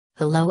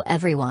Hello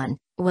everyone,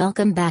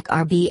 welcome back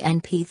our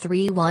BNP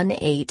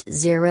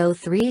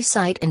 31803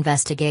 Site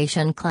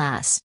Investigation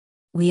class.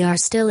 We are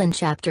still in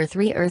Chapter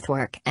 3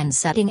 Earthwork and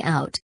Setting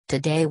Out.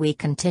 Today we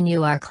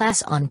continue our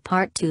class on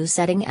Part 2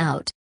 Setting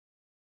Out.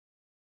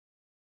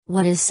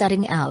 What is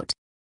setting out?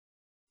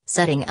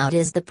 Setting out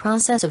is the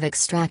process of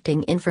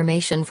extracting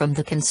information from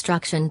the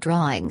construction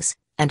drawings,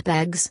 and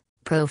pegs,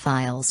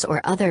 profiles or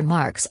other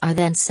marks are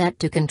then set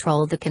to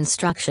control the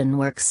construction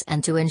works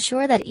and to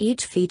ensure that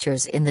each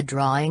features in the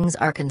drawings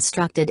are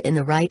constructed in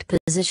the right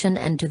position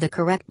and to the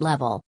correct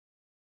level.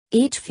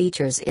 Each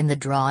features in the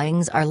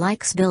drawings are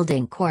like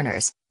building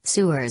corners,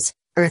 sewers,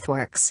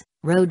 earthworks,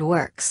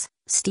 roadworks,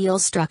 steel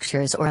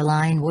structures or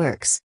line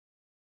works.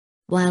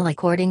 While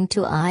according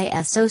to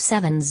ISO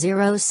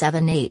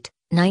 7078,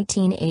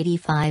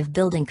 1985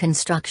 building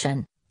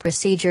construction,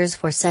 procedures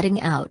for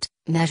setting out,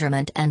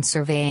 measurement and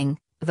surveying,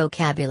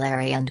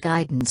 vocabulary and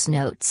guidance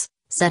notes,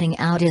 setting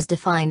out is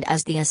defined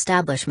as the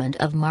establishment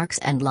of marks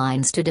and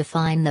lines to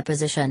define the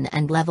position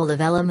and level of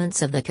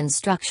elements of the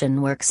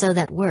construction work so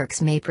that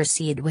works may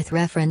proceed with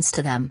reference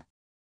to them.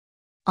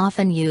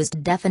 Often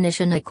used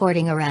definition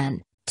according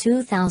ARAN,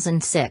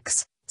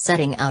 2006,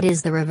 setting out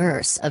is the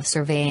reverse of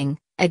surveying.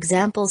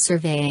 Example: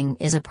 surveying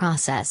is a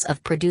process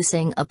of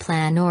producing a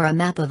plan or a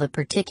map of a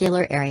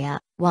particular area,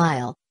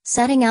 while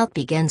setting out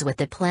begins with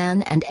the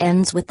plan and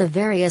ends with the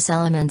various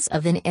elements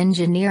of an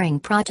engineering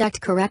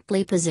project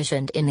correctly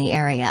positioned in the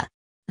area.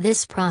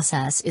 This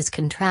process is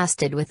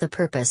contrasted with the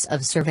purpose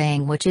of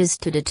surveying, which is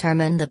to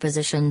determine the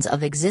positions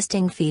of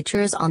existing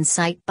features on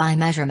site by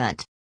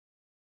measurement.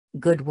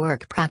 Good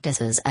work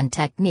practices and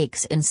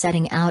techniques in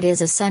setting out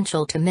is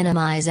essential to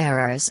minimize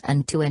errors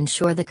and to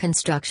ensure the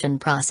construction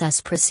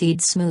process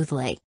proceeds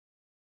smoothly.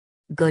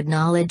 Good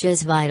knowledge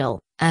is vital,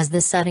 as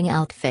the setting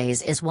out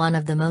phase is one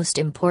of the most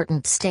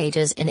important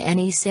stages in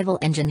any civil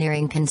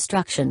engineering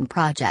construction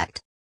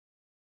project.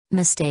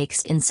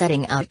 Mistakes in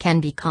setting out can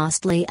be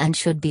costly and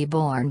should be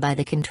borne by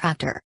the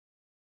contractor.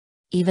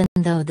 Even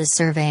though the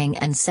surveying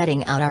and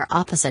setting out are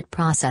opposite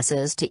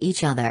processes to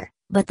each other,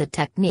 but the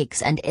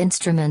techniques and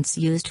instruments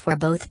used for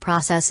both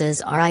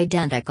processes are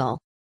identical.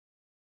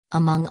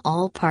 Among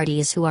all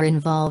parties who are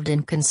involved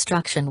in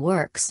construction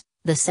works,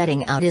 the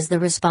setting out is the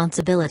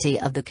responsibility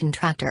of the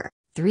contractor.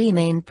 Three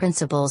main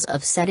principles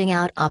of setting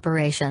out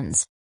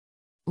operations.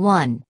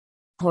 1.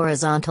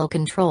 Horizontal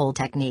control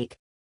technique.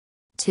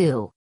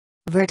 2.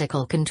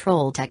 Vertical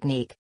control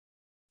technique.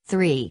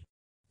 3.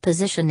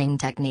 Positioning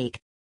technique.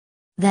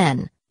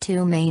 Then,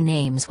 two main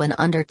aims when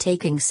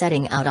undertaking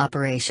setting out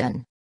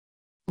operation.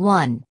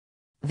 1.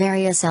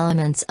 Various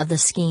elements of the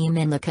scheme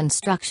in the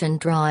construction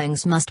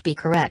drawings must be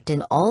correct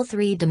in all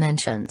three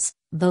dimensions,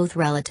 both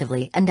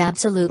relatively and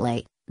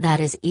absolutely, that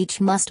is, each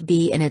must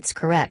be in its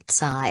correct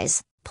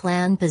size,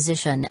 plan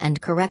position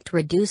and correct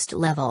reduced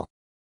level.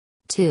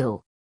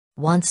 2.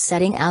 Once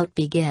setting out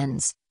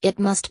begins, it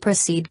must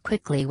proceed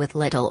quickly with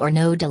little or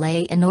no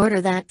delay in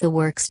order that the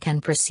works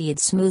can proceed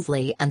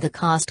smoothly and the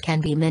cost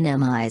can be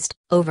minimized.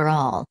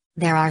 Overall,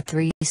 there are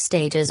three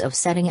stages of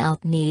setting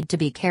out need to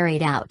be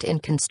carried out in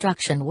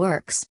construction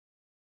works.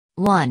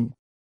 1.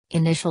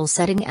 Initial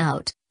setting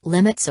out,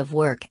 limits of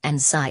work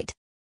and site.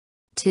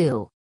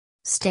 2.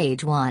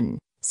 Stage 1,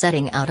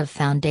 setting out of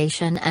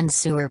foundation and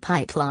sewer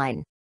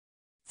pipeline.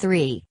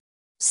 3.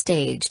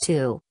 Stage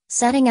 2,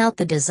 setting out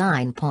the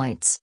design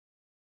points.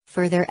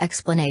 Further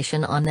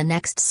explanation on the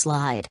next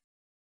slide.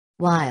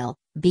 While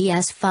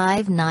BS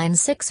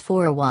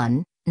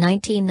 59641,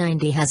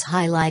 1990 has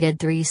highlighted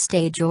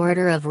three-stage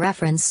order of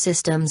reference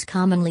systems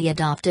commonly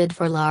adopted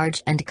for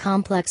large and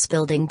complex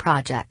building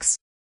projects.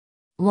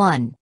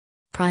 1.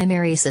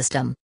 Primary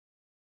system.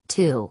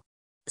 2.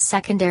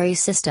 Secondary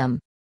system.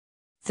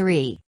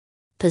 3.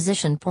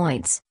 Position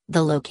points,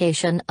 the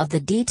location of the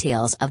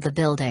details of the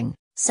building.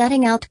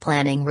 Setting out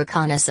planning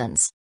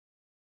reconnaissance.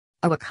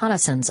 A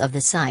reconnaissance of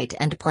the site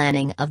and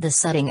planning of the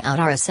setting out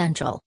are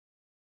essential.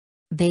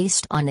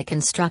 Based on a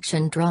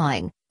construction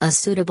drawing, a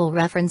suitable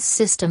reference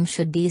system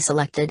should be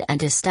selected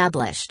and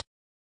established.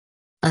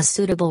 A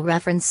suitable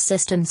reference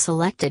system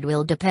selected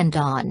will depend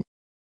on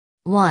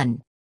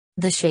 1.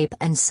 The shape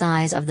and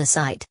size of the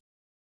site.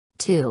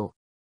 2.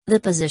 The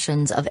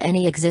positions of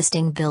any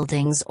existing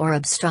buildings or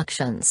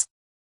obstructions.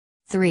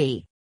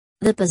 3.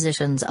 The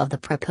positions of the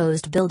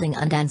proposed building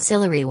and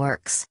ancillary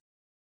works.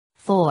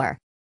 4.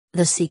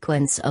 The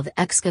sequence of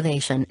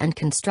excavation and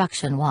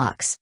construction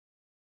walks.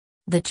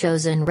 The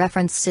chosen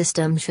reference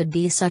system should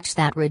be such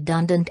that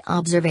redundant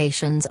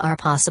observations are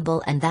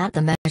possible and that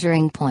the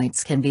measuring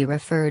points can be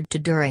referred to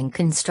during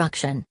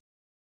construction.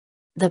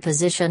 The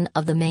position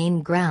of the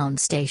main ground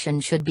station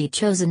should be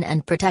chosen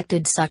and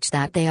protected such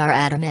that they are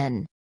at a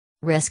min.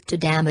 Risk to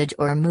damage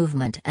or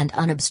movement and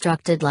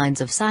unobstructed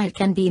lines of sight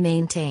can be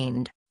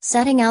maintained.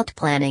 Setting out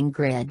planning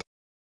grid.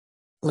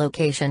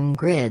 Location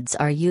grids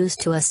are used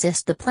to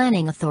assist the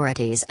planning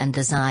authorities and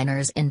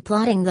designers in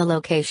plotting the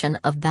location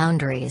of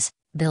boundaries,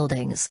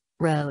 buildings,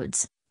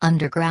 roads,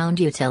 underground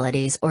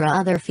utilities or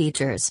other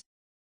features.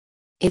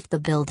 If the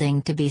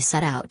building to be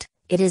set out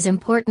It is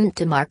important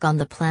to mark on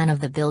the plan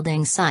of the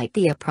building site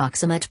the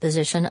approximate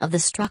position of the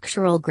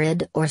structural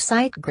grid or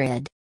site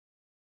grid.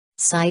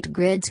 Site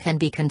grids can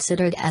be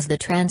considered as the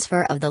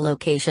transfer of the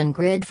location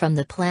grid from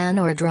the plan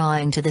or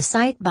drawing to the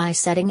site by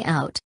setting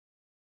out.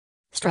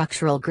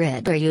 Structural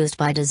grid are used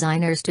by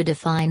designers to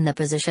define the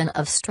position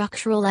of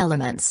structural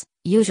elements,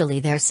 usually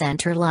their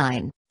center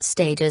line.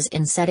 Stages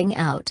in setting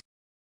out.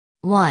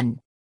 1.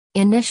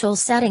 Initial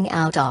setting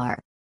out are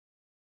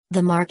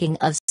the marking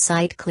of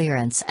site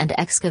clearance and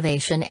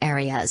excavation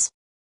areas.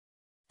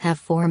 Have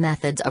 4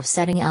 methods of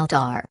setting out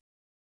are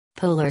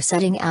polar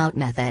setting out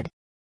method,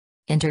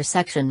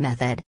 intersection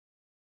method,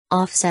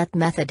 offset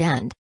method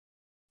and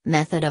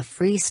method of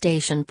free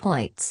station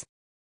points.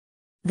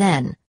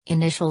 Then,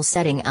 initial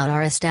setting out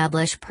are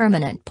establish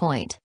permanent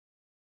point,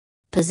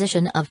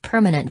 position of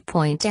permanent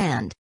point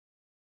and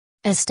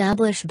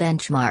establish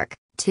benchmark.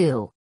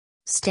 2.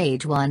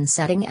 Stage 1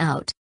 setting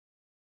out.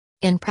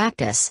 In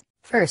practice,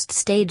 first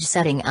stage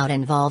setting out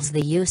involves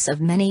the use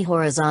of many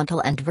horizontal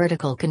and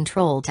vertical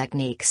control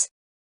techniques.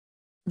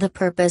 The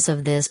purpose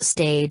of this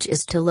stage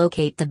is to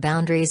locate the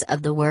boundaries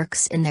of the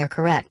works in their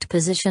correct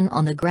position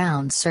on the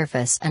ground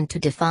surface and to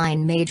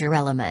define major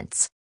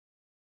elements.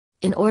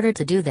 In order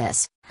to do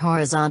this,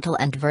 horizontal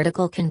and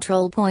vertical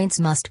control points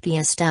must be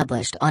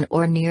established on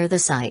or near the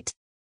site.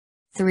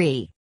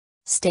 3.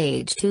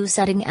 Stage 2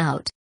 setting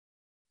out.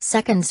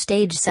 Second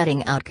stage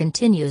setting out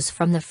continues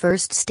from the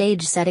first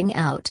stage setting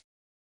out.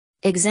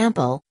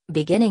 Example,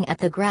 beginning at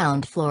the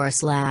ground floor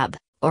slab,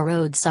 or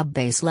road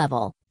subbase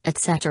level,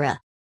 etc.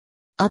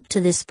 Up to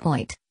this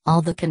point,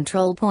 all the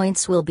control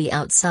points will be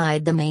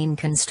outside the main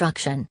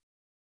construction.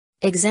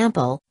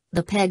 Example,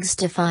 the pegs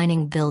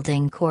defining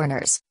building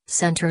corners,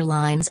 center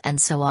lines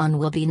and so on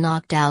will be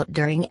knocked out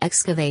during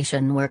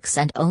excavation works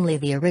and only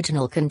the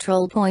original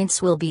control points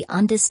will be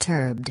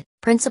undisturbed.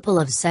 Principle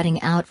of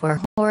setting out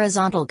for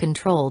horizontal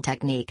control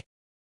technique.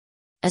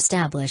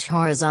 Establish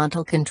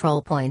horizontal control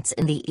points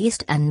in the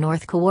east and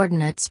north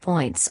coordinates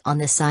points on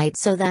the site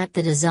so that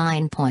the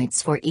design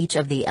points for each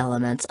of the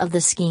elements of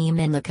the scheme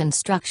in the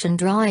construction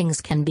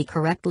drawings can be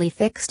correctly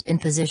fixed in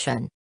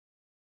position.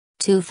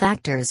 2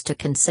 factors to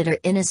consider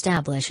in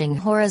establishing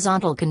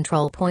horizontal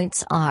control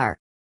points are: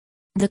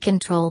 the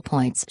control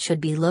points should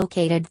be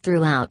located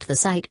throughout the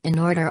site in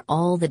order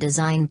all the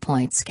design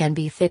points can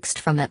be fixed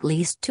from at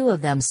least 2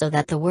 of them so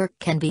that the work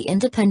can be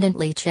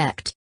independently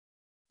checked.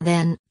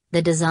 Then,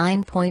 the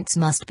design points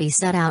must be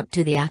set out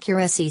to the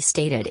accuracy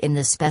stated in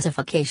the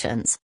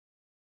specifications.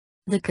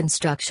 The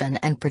construction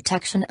and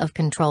protection of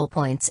control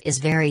points is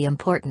very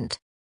important.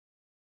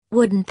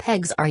 Wooden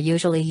pegs are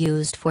usually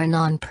used for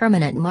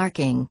non-permanent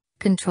marking,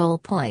 control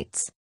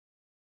points.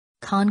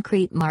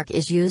 Concrete mark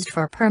is used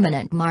for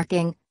permanent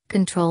marking,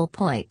 control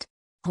point.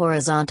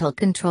 Horizontal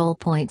control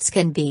points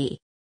can be: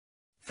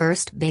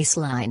 first,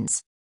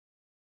 baselines.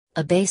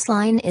 A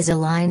baseline is a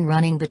line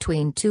running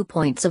between 2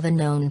 points of a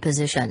known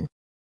position.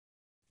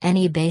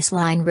 Any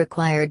baseline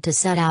required to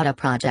set out a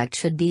project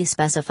should be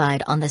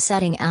specified on the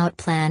setting out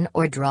plan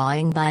or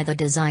drawing by the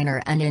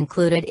designer and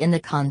included in the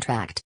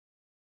contract.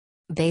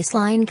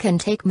 Baseline can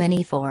take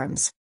many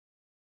forms.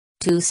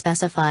 2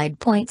 specified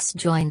points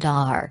joined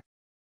are: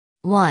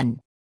 1.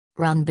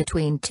 Run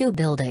between 2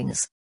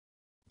 buildings.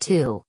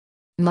 2.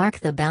 Mark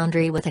the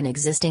boundary with an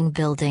existing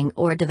building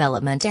or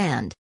development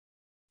and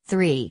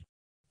 3.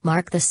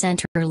 Mark the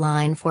center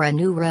line for a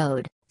new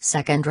road.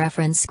 Second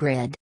reference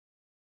grid.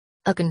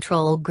 A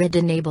control grid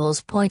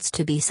enables points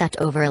to be set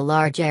over a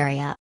large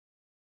area.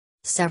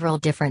 Several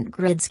different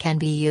grids can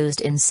be used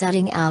in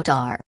setting out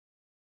are: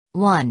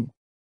 1.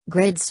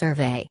 Grid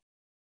survey.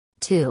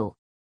 2.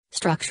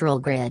 Structural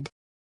grid.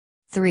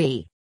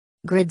 3.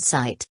 Grid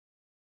site.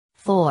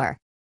 4.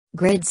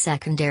 Grid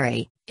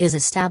secondary is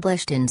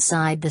established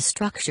inside the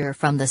structure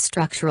from the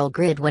structural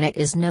grid when it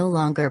is no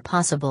longer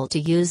possible to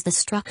use the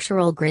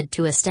structural grid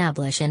to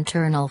establish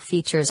internal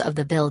features of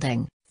the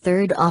building.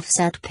 Third,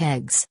 offset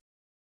pegs.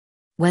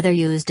 Whether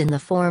used in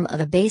the form of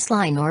a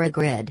baseline or a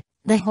grid,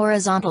 the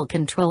horizontal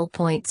control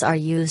points are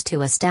used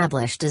to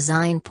establish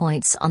design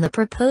points on the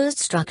proposed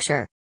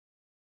structure.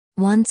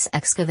 Once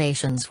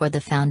excavations for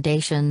the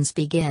foundations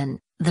begin,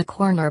 the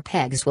corner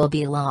pegs will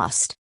be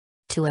lost.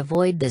 To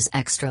avoid this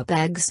extra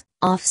pegs,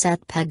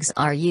 offset pegs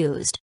are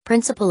used.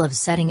 Principle of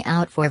setting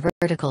out for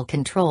vertical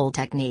control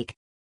technique.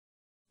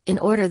 In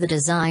order the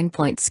design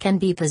points can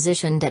be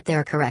positioned at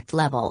their correct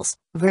levels,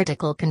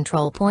 vertical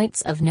control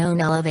points of known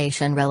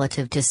elevation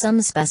relative to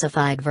some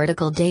specified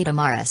vertical datum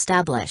are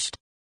established.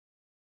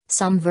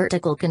 Some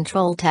vertical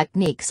control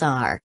techniques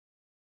are: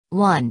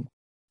 1.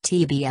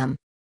 TBM.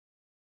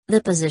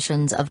 The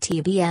positions of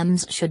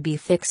TBMs should be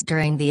fixed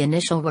during the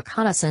initial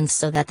reconnaissance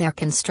so that their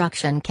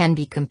construction can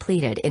be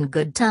completed in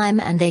good time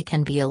and they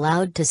can be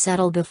allowed to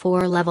settle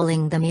before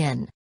leveling them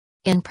in.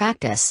 In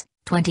practice,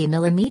 20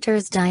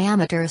 mm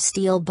diameter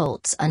steel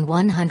bolts and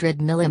 100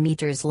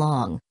 mm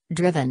long,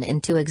 driven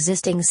into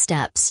existing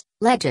steps,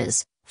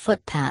 ledges,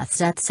 footpaths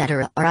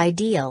etc. are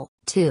ideal.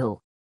 2.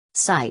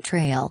 Site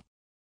rail.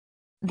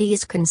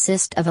 These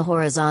consist of a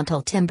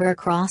horizontal timber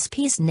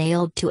crosspiece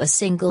nailed to a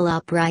single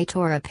upright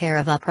or a pair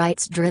of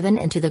uprights driven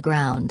into the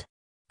ground.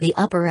 The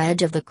upper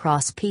edge of the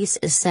crosspiece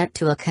is set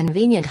to a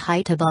convenient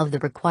height above the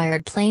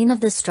required plane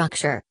of the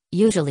structure,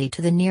 usually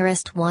to the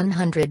nearest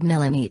 100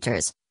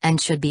 mm,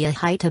 and should be a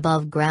height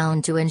above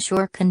ground to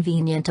ensure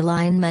convenient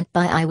alignment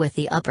by eye with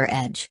the upper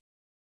edge.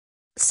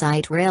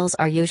 Site rails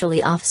are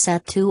usually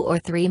offset 2 or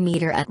 3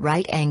 meter at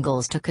right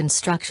angles to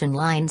construction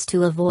lines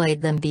to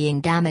avoid them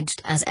being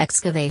damaged as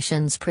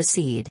excavations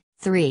proceed.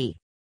 3.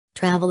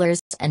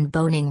 Travelers and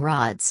boning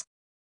rods.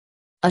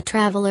 A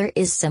traveler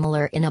is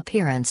similar in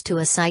appearance to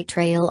a site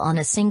rail on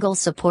a single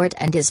support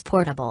and is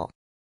portable.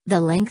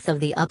 The length of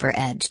the upper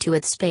edge to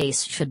its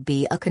base should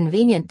be a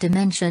convenient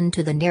dimension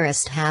to the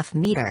nearest half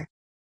meter.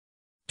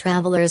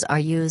 Travelers are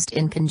used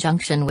in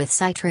conjunction with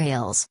site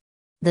rails.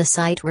 The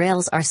site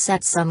rails are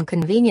set some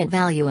convenient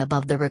value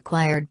above the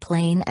required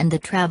plane and the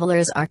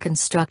travelers are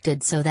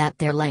constructed so that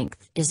their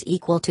length is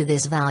equal to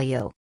this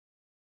value.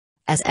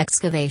 As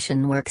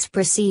excavation works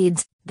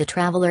proceeds, the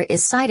traveler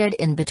is sited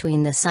in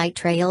between the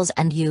site rails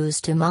and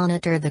used to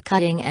monitor the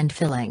cutting and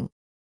filling.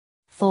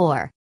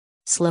 4.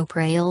 Slope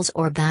rails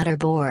or batter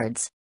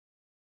boards.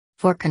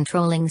 For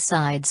controlling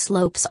side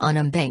slopes on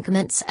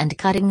embankments and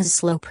cuttings,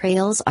 slope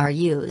rails are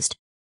used.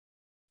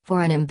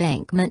 For an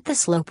embankment, the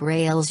slope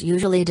rails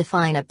usually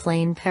define a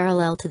plane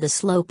parallel to the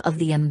slope of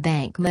the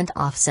embankment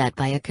offset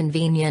by a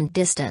convenient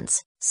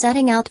distance,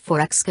 setting out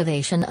for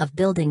excavation of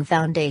building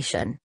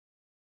foundation.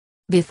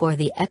 Before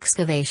the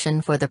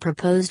excavation for the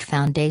proposed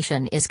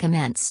foundation is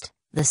commenced,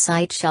 the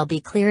site shall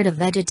be cleared of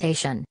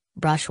vegetation,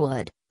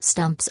 brushwood,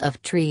 stumps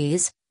of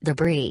trees,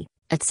 debris,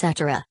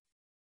 etc.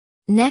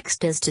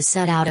 Next is to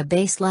set out a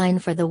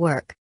baseline for the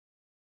work.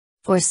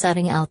 For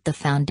setting out the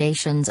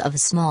foundations of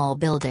small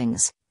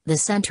buildings, the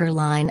center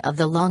line of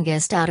the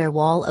longest outer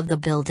wall of the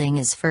building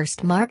is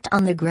first marked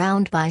on the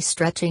ground by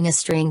stretching a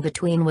string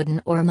between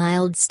wooden or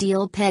mild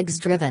steel pegs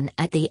driven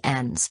at the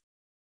ends.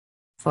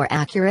 For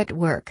accurate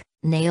work,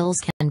 nails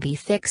can be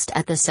fixed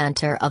at the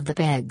center of the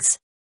pegs.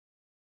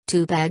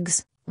 2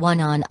 pegs,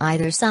 one on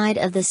either side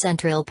of the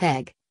central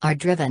peg, are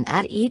driven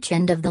at each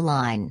end of the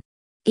line.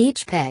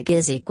 Each peg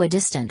is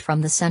equidistant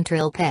from the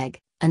central peg,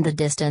 and the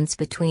distance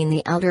between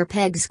the outer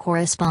pegs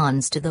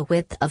corresponds to the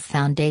width of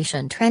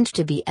foundation trench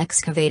to be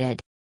excavated.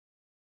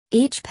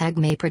 Each peg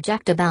may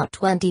project about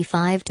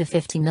 25 to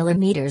 50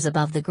 mm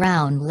above the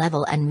ground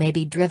level and may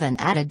be driven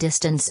at a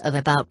distance of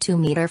about 2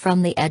 meters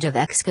from the edge of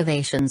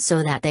excavation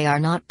so that they are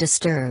not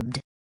disturbed.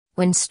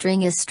 When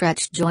string is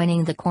stretched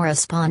joining the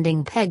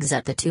corresponding pegs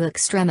at the 2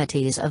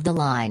 extremities of the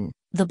line,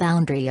 the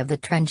boundary of the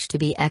trench to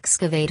be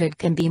excavated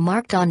can be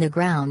marked on the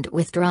ground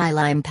with dry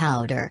lime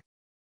powder.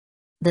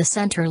 The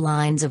center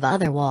lines of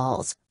other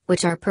walls,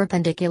 which are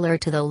perpendicular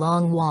to the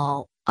long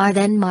wall, are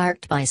then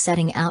marked by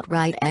setting out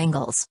right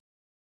angles.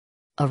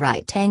 A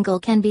right angle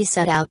can be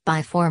set out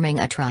by forming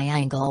a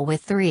triangle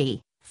with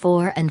 3,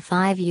 4 and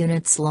 5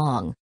 units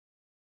long.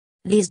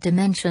 These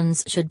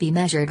dimensions should be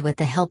measured with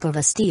the help of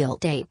a steel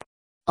tape.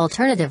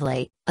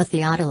 Alternatively, a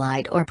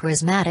theodolite or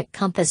prismatic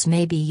compass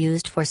may be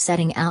used for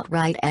setting out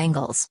right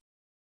angles.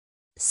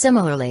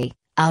 Similarly,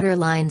 outer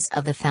lines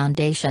of the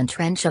foundation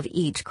trench of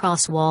each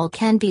cross wall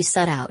can be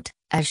set out,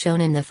 as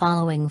shown in the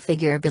following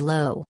figure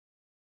below.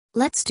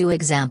 Let's do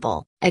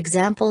example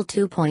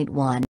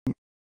 2.1.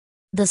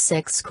 The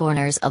 6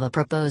 corners of a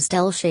proposed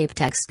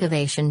L-shaped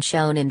excavation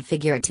shown in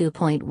figure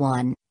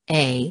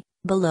 2.1a,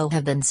 below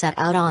have been set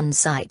out on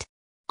site.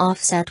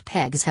 Offset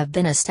pegs have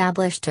been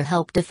established to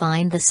help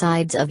define the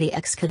sides of the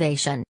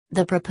excavation.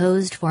 The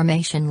proposed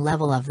formation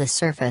level of the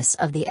surface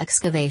of the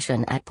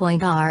excavation at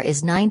point R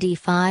is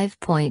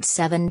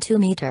 95.72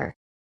 meter.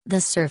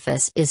 The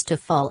surface is to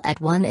fall at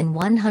 1 in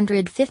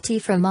 150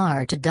 from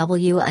R to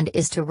W and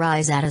is to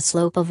rise at a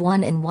slope of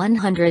 1 in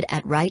 100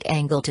 at right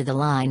angle to the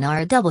line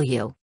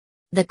RW.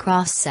 The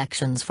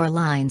cross-sections for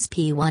lines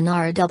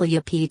P1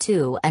 RW,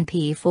 P2 and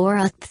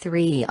P4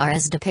 3 are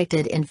as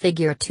depicted in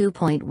figure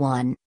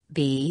 2.1.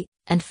 B,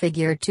 and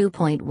figure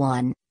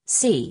 2.1,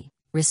 C,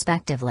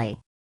 respectively.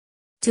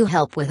 To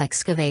help with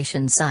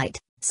excavation site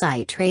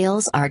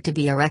rails are to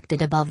be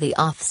erected above the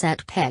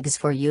offset pegs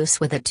for use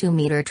with a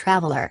 2-meter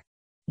traveler.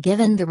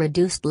 Given the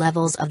reduced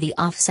levels of the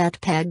offset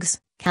pegs,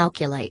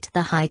 calculate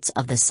the heights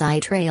of the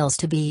site rails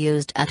to be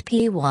used at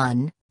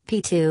P1,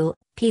 P2,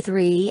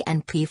 P3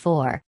 and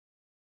P4.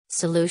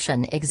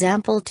 Solution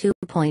example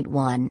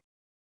 2.1.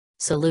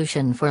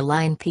 Solution for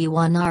line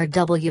P1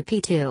 RW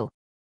P2.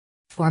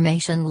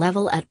 Formation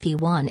level at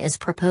P1 is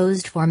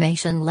proposed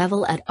formation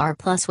level at R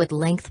plus with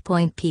length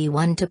point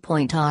P1 to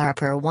point R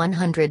per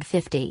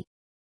 150.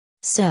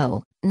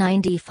 So,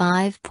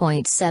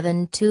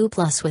 95.72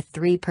 plus with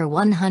 3 per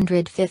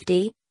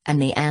 150,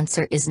 and the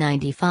answer is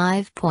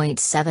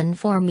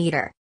 95.74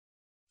 meter.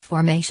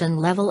 Formation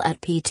level at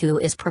P2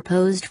 is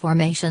proposed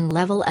formation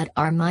level at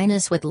R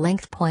minus with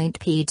length point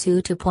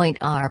P2 to point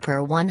R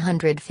per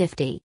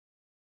 150.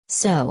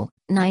 So,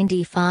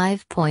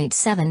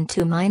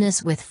 95.72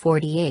 minus with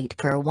 48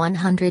 per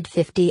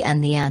 150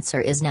 and the answer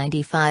is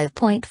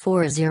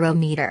 95.40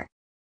 meter.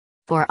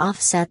 For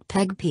offset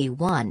peg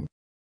P1,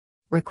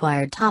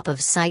 required top of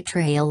site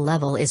trail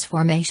level is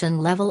formation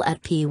level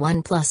at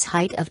P1 plus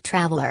height of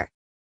traveler.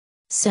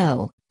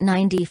 So,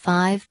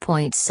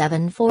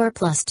 95.74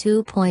 plus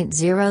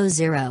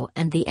 2.00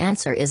 and the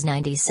answer is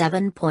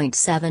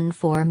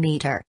 97.74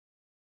 meter.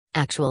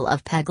 Actual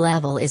of peg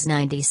level is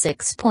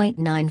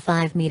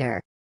 96.95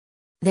 meter.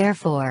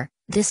 Therefore,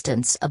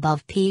 distance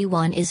above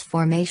P1 is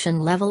formation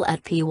level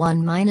at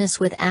P1 minus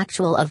with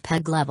actual of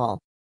peg level.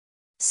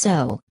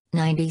 So,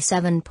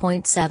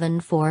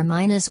 97.74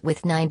 minus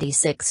with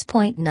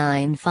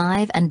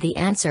 96.95 and the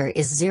answer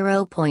is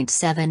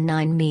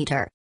 0.79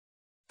 meter.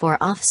 For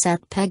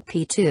offset peg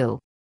P2,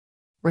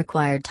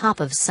 required top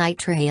of site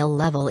trail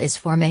level is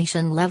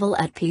formation level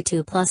at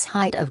P2 plus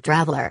height of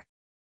traveler.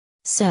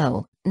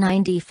 So,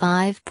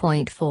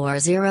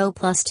 95.40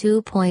 plus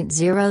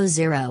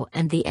 2.00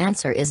 and the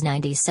answer is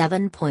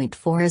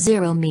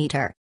 97.40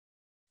 meter.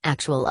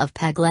 Actual of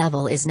peg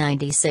level is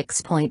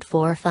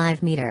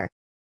 96.45 meter.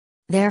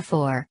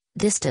 Therefore,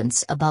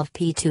 distance above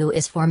P2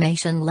 is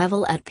formation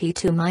level at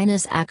P2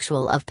 minus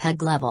actual of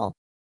peg level.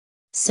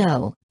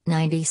 So,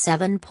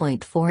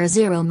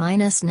 97.40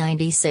 minus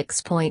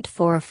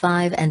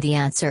 96.45 and the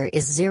answer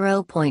is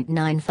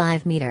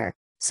 0.95 meter.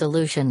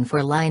 Solution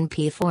for line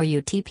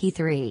P4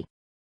 UTP3.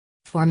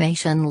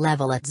 Formation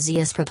level at Z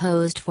is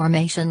proposed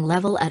formation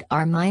level at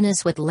R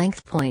minus with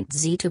length point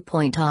Z to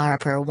point R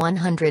per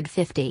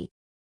 150.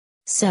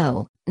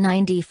 So,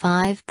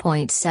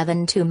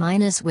 95.72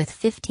 minus with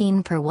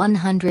 15 per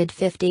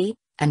 150,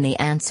 and the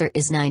answer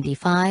is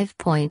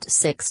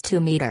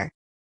 95.62 meter.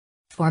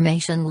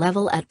 Formation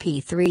level at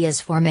P3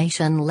 is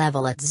formation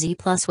level at Z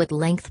plus with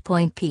length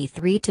point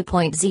P3 to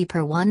point Z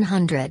per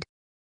 100.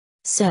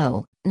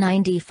 So,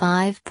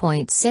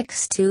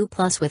 95.62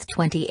 plus with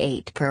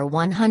 28 per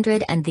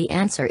 100 and the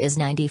answer is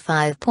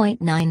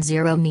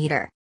 95.90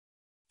 meter.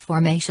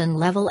 Formation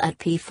level at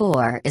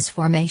P4 is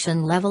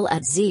formation level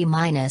at Z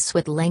minus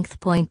with length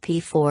point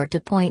P4 to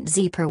point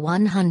Z per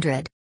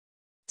 100.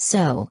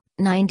 So,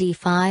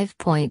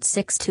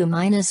 95.62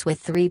 minus with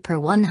 3 per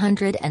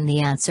 100 and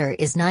the answer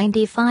is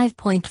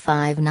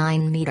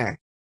 95.59 meter.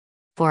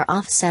 For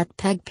offset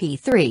peg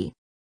P3,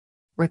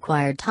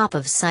 required top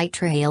of site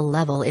trail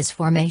level is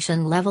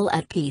formation level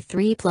at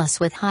P3 plus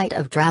with height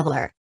of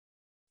traveler.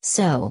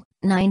 So,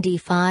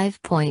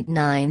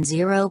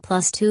 95.90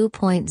 plus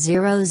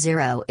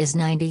 2.00 is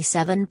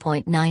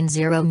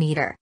 97.90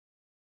 meter.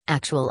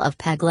 Actual of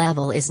peg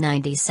level is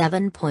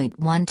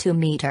 97.12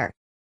 meter.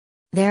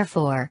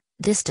 Therefore,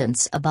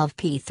 distance above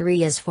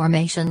P3 is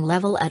formation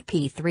level at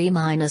P3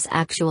 minus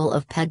actual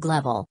of peg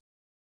level.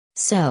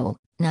 So,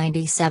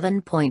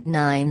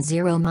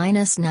 97.90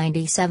 minus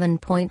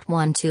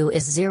 97.12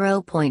 is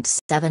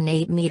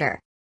 0.78 meter.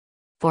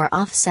 For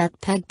offset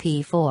peg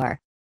P4,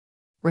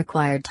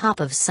 required top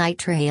of site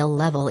trail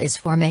level is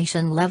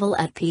formation level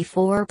at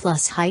P4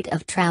 plus height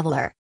of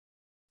traveler.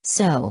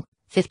 So,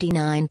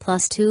 59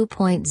 plus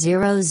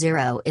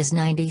 2.00 is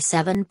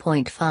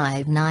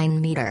 97.59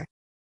 meter.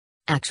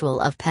 Actual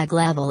of peg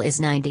level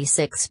is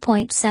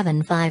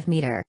 96.75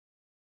 meter.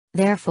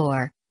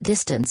 Therefore,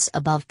 distance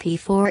above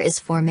P4 is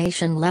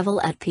formation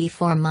level at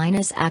P4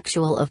 minus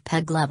actual of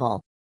peg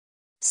level.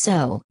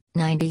 So,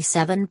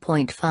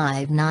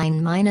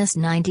 97.59 minus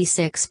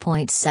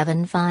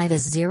 96.75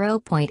 is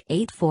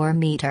 0.84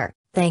 meter.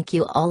 Thank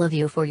you all of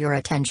you for your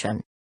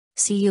attention.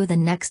 See you the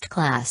next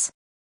class.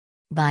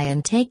 Bye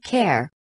and take care.